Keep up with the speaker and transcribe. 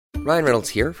Ryan Reynolds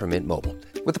here from Mint Mobile.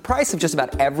 With the price of just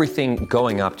about everything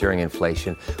going up during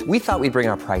inflation, we thought we'd bring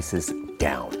our prices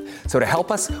down. So to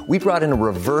help us, we brought in a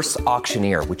reverse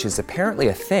auctioneer, which is apparently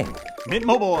a thing. Mint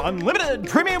Mobile Unlimited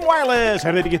Premium Wireless.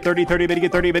 How to get 30, 30, bit to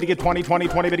get 30, bit to get 20, 20,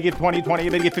 20, bit to get 20, 20,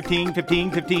 bit to get 15,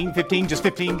 15, 15, 15, just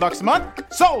 $15 a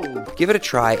month? Sold! Give it a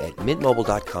try at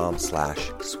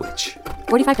mintmobile.com/switch.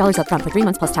 $45 up front for 3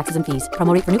 months plus taxes and fees.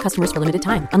 Promo rate for new customers for limited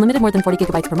time. Unlimited more than 40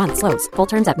 gigabytes per month. Slows full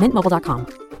terms at mintmobile.com.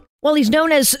 Well, he's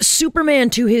known as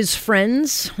Superman to his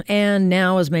friends, and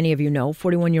now, as many of you know,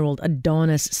 41-year-old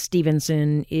Adonis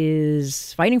Stevenson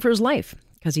is fighting for his life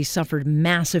because he suffered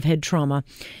massive head trauma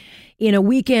in a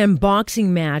weekend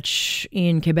boxing match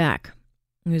in Quebec.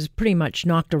 He was pretty much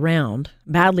knocked around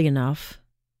badly enough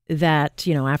that,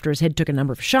 after his head took a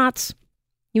number of shots,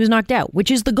 he was knocked out,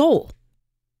 which is the goal.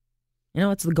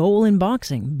 It's the goal in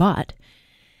boxing, but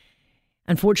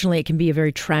unfortunately, it can be a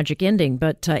very tragic ending,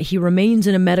 but he remains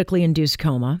in a medically induced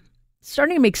coma,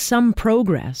 starting to make some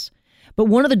progress. But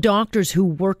one of the doctors who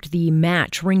worked the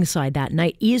match ringside that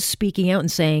night is speaking out and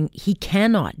saying he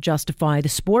cannot justify the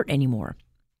sport anymore.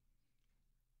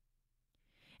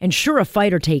 And sure, a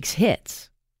fighter takes hits,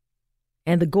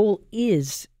 and the goal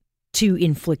is to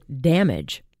inflict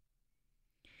damage.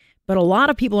 But a lot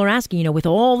of people are asking, with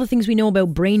all the things we know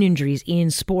about brain injuries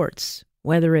in sports,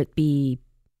 whether it be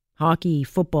hockey,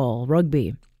 football,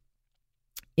 rugby,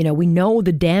 we know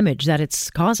the damage that it's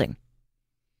causing.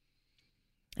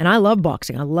 And I love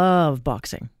boxing. I love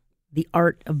boxing. The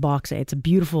art of boxing. It's a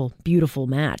beautiful, beautiful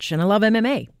match. And I love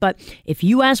MMA. But if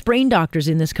you ask brain doctors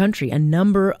in this country, a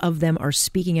number of them are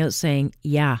speaking out saying,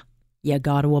 yeah, you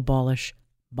got to abolish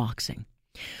boxing.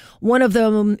 One of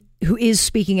them who is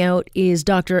speaking out is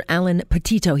Dr. Alan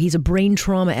Petito. He's a brain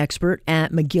trauma expert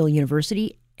at McGill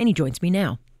University, and he joins me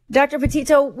now. Dr.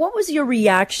 Petito, what was your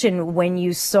reaction when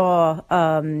you saw,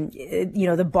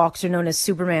 the boxer known as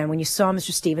Superman, when you saw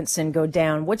Mr. Stevenson go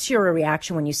down? What's your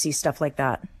reaction when you see stuff like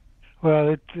that? Well,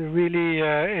 it really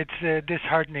it's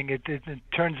disheartening. It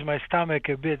turns my stomach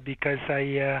a bit because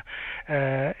I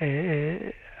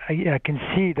can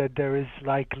see that there is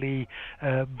likely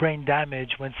brain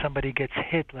damage when somebody gets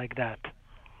hit like that.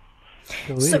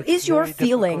 So is your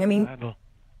feeling?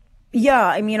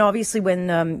 Obviously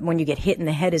when you get hit in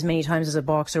the head as many times as a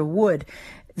boxer would,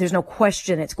 there's no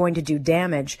question it's going to do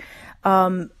damage.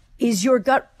 Is your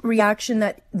gut reaction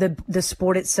that the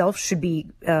sport itself should be,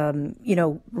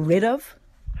 rid of?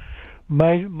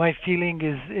 My feeling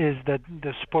is that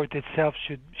the sport itself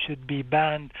should be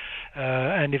banned,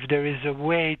 and if there is a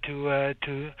way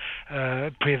to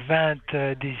prevent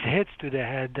these hits to the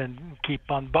head and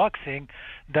keep on boxing,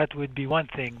 that would be one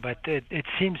thing. But it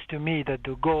seems to me that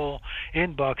the goal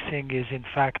in boxing is in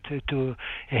fact to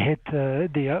hit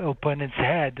the opponent's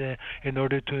head in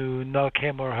order to knock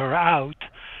him or her out,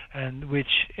 and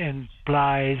which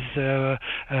implies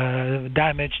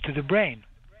damage to the brain.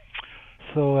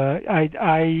 So I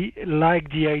like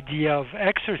the idea of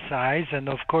exercise, and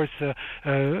of course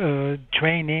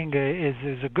training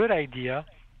is a good idea.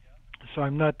 So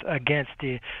I'm not against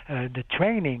the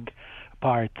training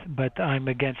part, but I'm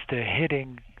against the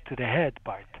hitting to the head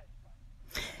part.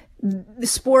 The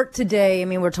sport today,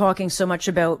 we're talking so much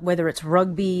about whether it's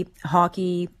rugby,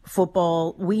 hockey,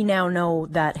 football. We now know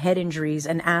that head injuries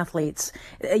and athletes,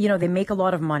 they make a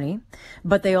lot of money,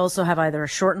 but they also have either a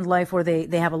shortened life or they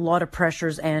have a lot of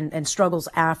pressures and struggles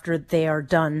after they are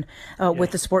done with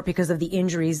the sport because of the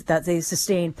injuries that they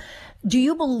sustain. Do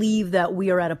you believe that we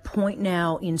are at a point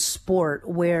now in sport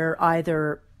where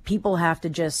either people have to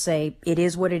just say, it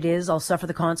is what it is, I'll suffer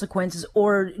the consequences?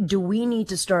 Or do we need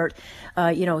to start,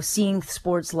 seeing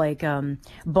sports like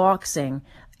boxing,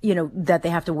 that they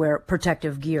have to wear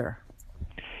protective gear?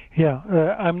 Yeah,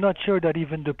 I'm not sure that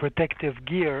even the protective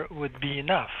gear would be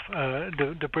enough.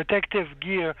 The protective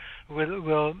gear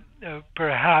will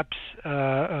perhaps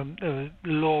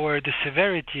lower the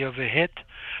severity of a hit,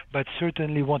 but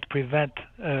certainly won't prevent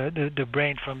the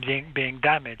brain from being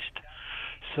damaged.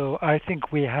 So I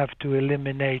think we have to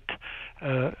eliminate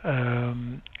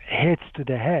hits to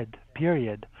the head,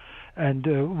 period. And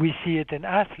we see it in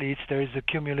athletes. There is a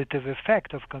cumulative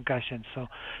effect of concussions. So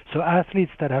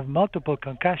athletes that have multiple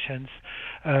concussions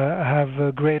have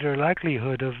a greater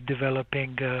likelihood of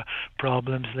developing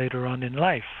problems later on in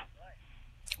life.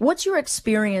 What's your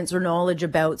experience or knowledge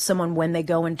about someone when they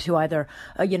go into either,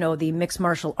 the mixed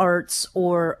martial arts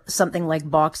or something like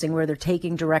boxing where they're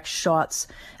taking direct shots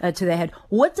to the head?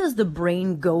 What does the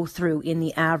brain go through in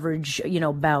the average,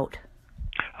 bout?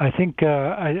 I think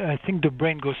the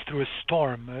brain goes through a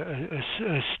storm,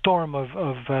 a storm of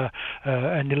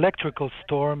an electrical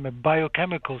storm, a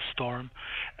biochemical storm,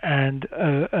 and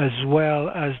as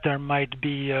well as there might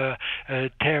be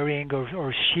tearing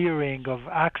or shearing of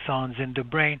axons in the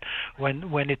brain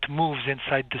when it moves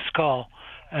inside the skull,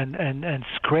 and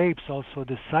scrapes also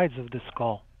the sides of the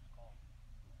skull.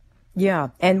 Yeah.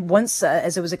 And once,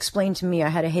 as it was explained to me, I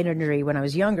had a head injury when I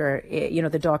was younger.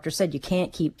 The doctor said you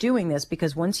can't keep doing this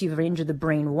because once you've injured the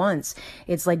brain once,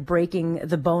 it's like breaking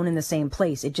the bone in the same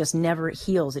place. It just never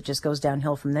heals. It just goes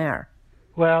downhill from there.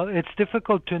 Well, it's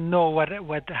difficult to know what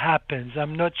happens.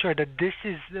 I'm not sure that this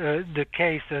is the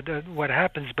case, what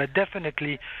happens, but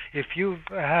definitely if you've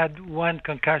had one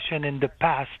concussion in the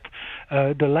past,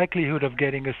 the likelihood of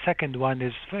getting a second one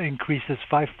increases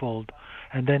fivefold.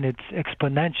 And then it's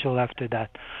exponential after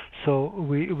that. So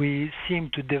we seem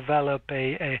to develop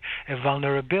a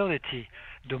vulnerability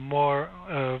the more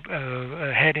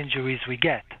head injuries we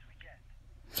get.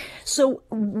 So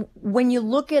when you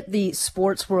look at the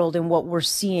sports world and what we're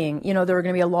seeing, there are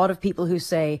going to be a lot of people who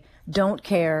say, don't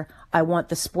care. I want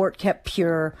the sport kept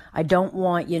pure. I don't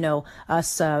want,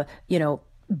 us,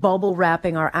 bubble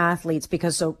wrapping our athletes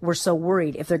because we're so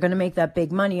worried. If they're going to make that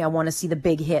big money, I want to see the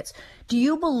big hits. Do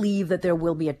you believe that there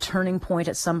will be a turning point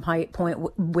at some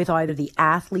point with either the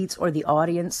athletes or the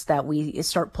audience that we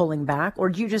start pulling back? Or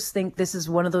do you just think this is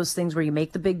one of those things where you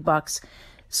make the big bucks,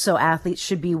 so athletes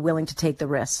should be willing to take the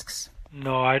risks?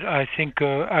 No, I think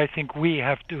we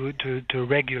have to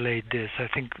regulate this. I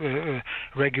think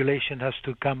regulation has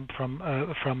to come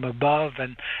from above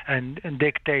and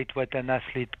dictate what an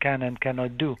athlete can and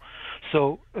cannot do.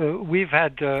 So we've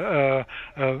had the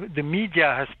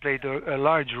media has played a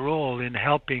large role in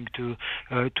helping to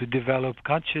develop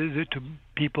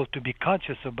people to be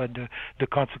conscious about the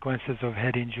consequences of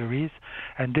head injuries,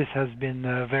 and this has been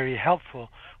very helpful.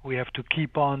 We have to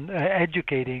keep on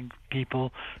educating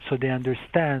people so they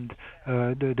understand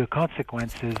the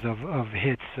consequences of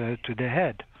hits to the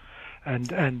head,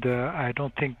 and I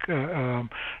don't think that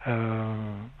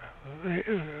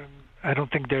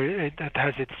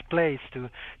has its place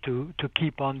to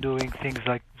keep on doing things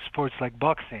like sports like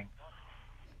boxing.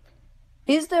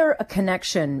 Is there a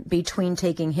connection between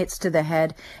taking hits to the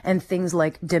head and things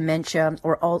like dementia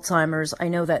or Alzheimer's? I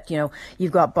know that,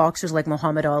 you've got boxers like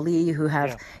Muhammad Ali who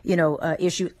have,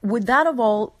 issues. Would that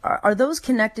are those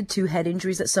connected to head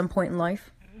injuries at some point in life?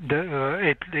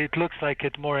 It looks like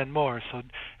it more and more. So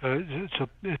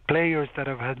players that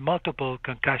have had multiple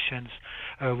concussions,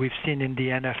 we've seen in the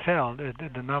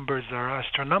NFL, the numbers are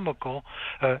astronomical.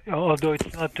 Although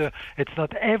it's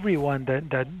not everyone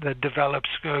that develops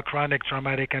chronic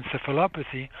traumatic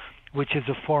encephalopathy, which is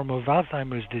a form of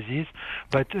Alzheimer's disease,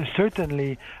 but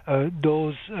certainly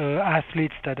those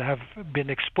athletes that have been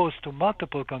exposed to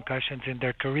multiple concussions in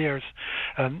their careers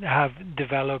have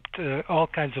developed all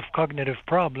kinds of cognitive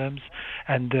problems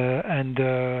and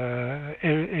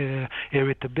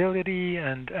irritability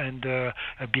and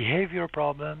behavior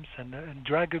problems and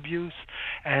drug abuse.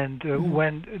 And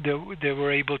when they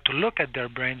were able to look at their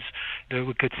brains,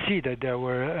 we could see that there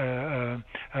were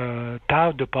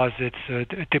tau deposits,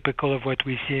 typical of what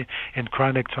we see in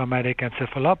chronic traumatic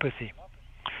encephalopathy.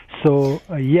 So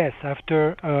yes,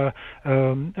 after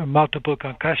multiple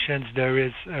concussions, there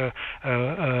is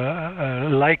a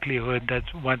likelihood that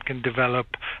one can develop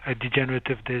a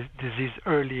degenerative disease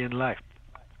early in life.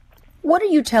 What are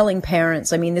you telling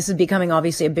parents? I mean, this is becoming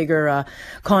obviously a bigger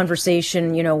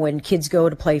conversation, when kids go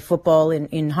to play football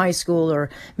in high school,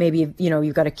 or maybe,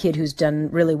 you've got a kid who's done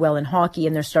really well in hockey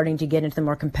and they're starting to get into the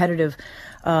more competitive,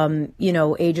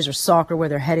 ages, or soccer where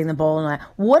they're heading the ball and all that.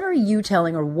 What are you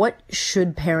telling, or what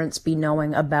should parents be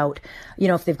knowing about,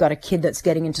 if they've got a kid that's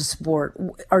getting into sport?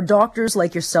 Are doctors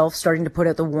like yourself starting to put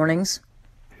out the warnings?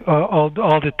 All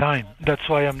the time. That's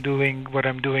why I'm doing what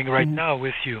I'm doing right now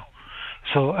with you.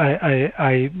 So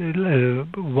I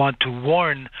want to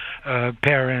warn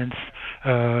parents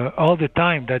all the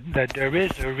time that there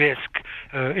is a risk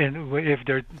if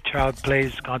their child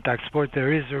plays contact sports.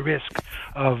 There is a risk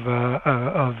of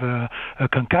a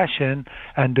concussion,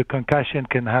 and the concussion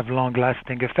can have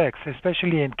long-lasting effects,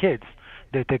 especially in kids.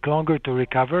 They take longer to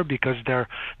recover because their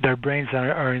brains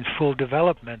are in full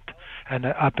development and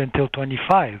up until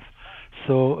 25.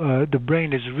 So the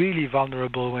brain is really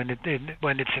vulnerable when it's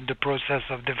in the process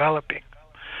of developing.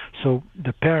 So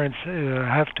the parents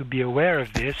have to be aware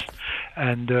of this,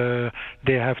 and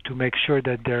they have to make sure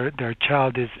that their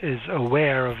child is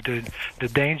aware of the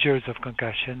dangers of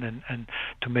concussion, and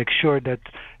to make sure that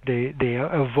they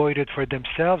avoid it for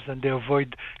themselves and they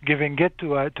avoid giving it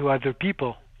to other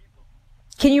people.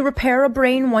 Can you repair a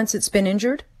brain once it's been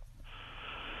injured?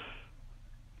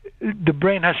 the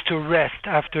brain has to rest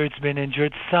after it's been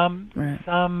injured. If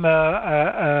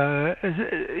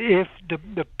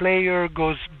the player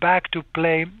goes back to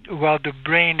play while the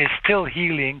brain is still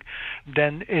healing,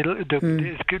 then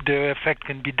the effect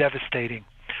can be devastating.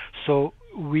 So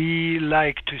we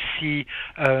like to see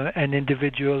an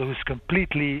individual who's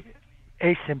completely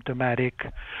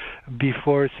asymptomatic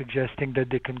before suggesting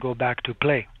that they can go back to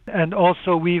play. And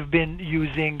also we've been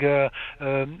using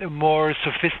more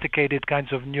sophisticated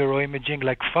kinds of neuroimaging,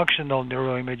 like functional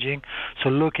neuroimaging, so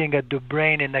looking at the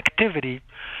brain in activity,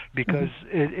 because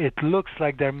it looks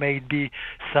like there may be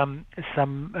some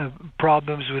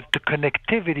problems with the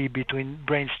connectivity between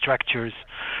brain structures.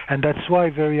 And that's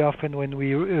why very often when we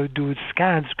do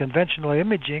scans, conventional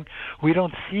imaging, we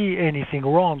don't see anything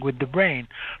wrong with the brain.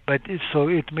 But so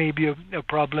it may be a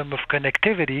problem of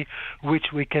connectivity,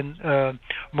 which we can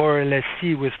more or less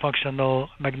see with functional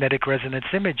magnetic resonance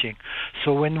imaging.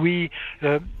 So when we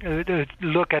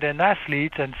look at an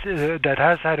athlete and that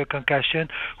has had a concussion,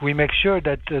 we make sure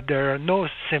that there are no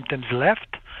symptoms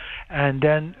left. And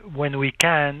then when we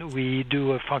can, we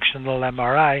do a functional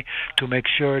MRI to make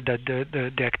sure that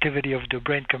the activity of the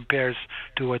brain compares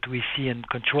to what we see in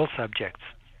control subjects.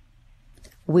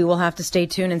 We will have to stay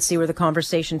tuned and see where the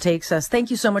conversation takes us. Thank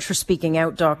you so much for speaking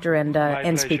out, Doctor,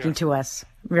 and speaking to us.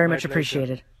 Very much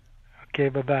appreciated. Okay,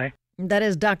 bye-bye. That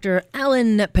is Dr.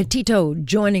 Alain Petitto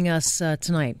joining us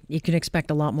tonight. You can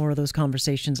expect a lot more of those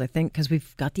conversations, I think, because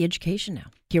we've got the education now.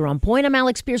 Here on Point, I'm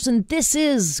Alex Pearson. This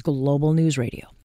is Global News Radio.